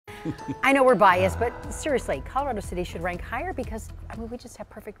I know we're biased, but seriously, Colorado City should rank higher because, I mean, we just have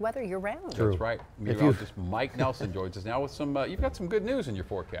perfect weather year-round. That's right. Meteorologist Mike Nelson joins us now with some, you've got some good news in your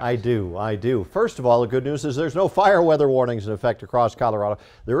forecast. I do. First of all, the good news is there's no fire weather warnings in effect across Colorado.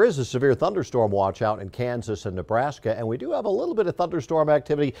 There is a severe thunderstorm watch out in Kansas and Nebraska, and we do have a little bit of thunderstorm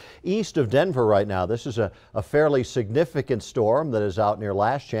activity east of Denver right now. This is a fairly significant storm that is out near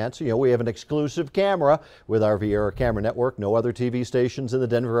Last Chance. You know, we have an exclusive camera with our Viera camera network. No other TV stations in the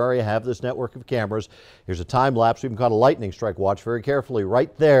Denver area have this network of cameras. Here's a time lapse. We've caught a lightning strike. Watch very carefully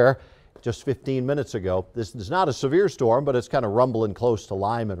right there. Just 15 minutes ago. This is not a severe storm, but it's kind of rumbling close to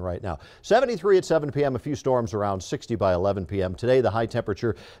Lyman right now. 73 at 7 p.m. A few storms around 60 by 11 p.m. Today, the high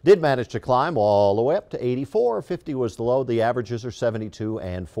temperature did manage to climb all the way up to 84. 50 was the low. The averages are 72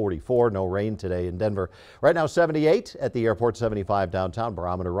 and 44. No rain today in Denver. Right now, 78 at the airport, 75 downtown.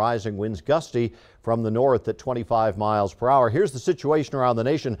 Barometer rising. Winds gusty from the north at 25 miles per hour. Here's the situation around the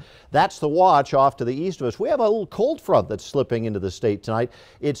nation. That's the watch off to the east of us. We have a little cold front that's slipping into the state tonight.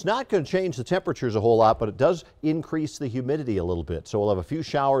 It's not going to change the temperatures a whole lot, but it does increase the humidity a little bit. So we'll have a few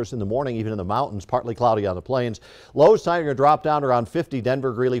showers in the morning, even in the mountains, partly cloudy on the plains. Lows tonight are going to drop down around 50.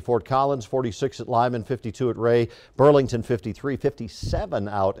 Denver, Greeley, Fort Collins, 46 at Lyman, 52 at Ray, Burlington, 53, 57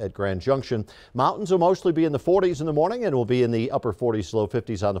 out at Grand Junction. Mountains will mostly be in the 40s in the morning and will be in the upper 40s, low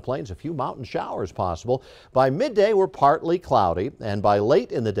 50s on the plains. A few mountain showers possible. By midday, we're partly cloudy, and by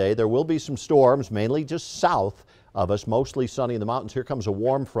late in the day, there will be some storms, mainly just south of us, mostly sunny in the mountains. Here comes a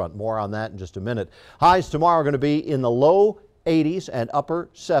warm front. More on that in just a minute. Highs tomorrow are going to be in the low 80s and upper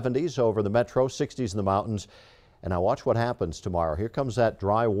 70s over the metro, 60s in the mountains. And now watch what happens tomorrow. Here comes that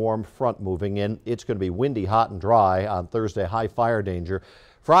dry, warm front moving in. It's going to be windy, hot, and dry on Thursday. High fire danger.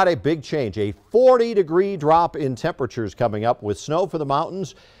 Friday, big change. A 40-degree drop in temperatures coming up with snow for the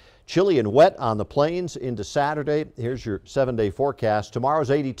mountains. Chilly and wet on the plains into Saturday. Here's your 7-day forecast.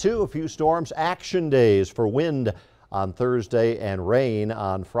 Tomorrow's 82, a few storms. Action days for wind on Thursday and rain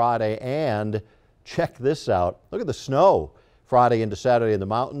on Friday. And check this out. Look at the snow Friday into Saturday in the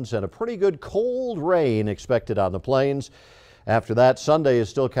mountains, and a pretty good cold rain expected on the plains. After that, Sunday is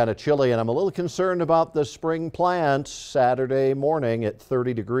still kind of chilly, and I'm a little concerned about the spring plants. Saturday morning at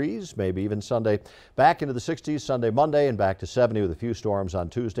 30 degrees, maybe even Sunday back into the 60s, Sunday, Monday, and back to 70 with a few storms on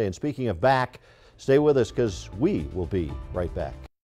Tuesday. And speaking of back, stay with us because we will be right back.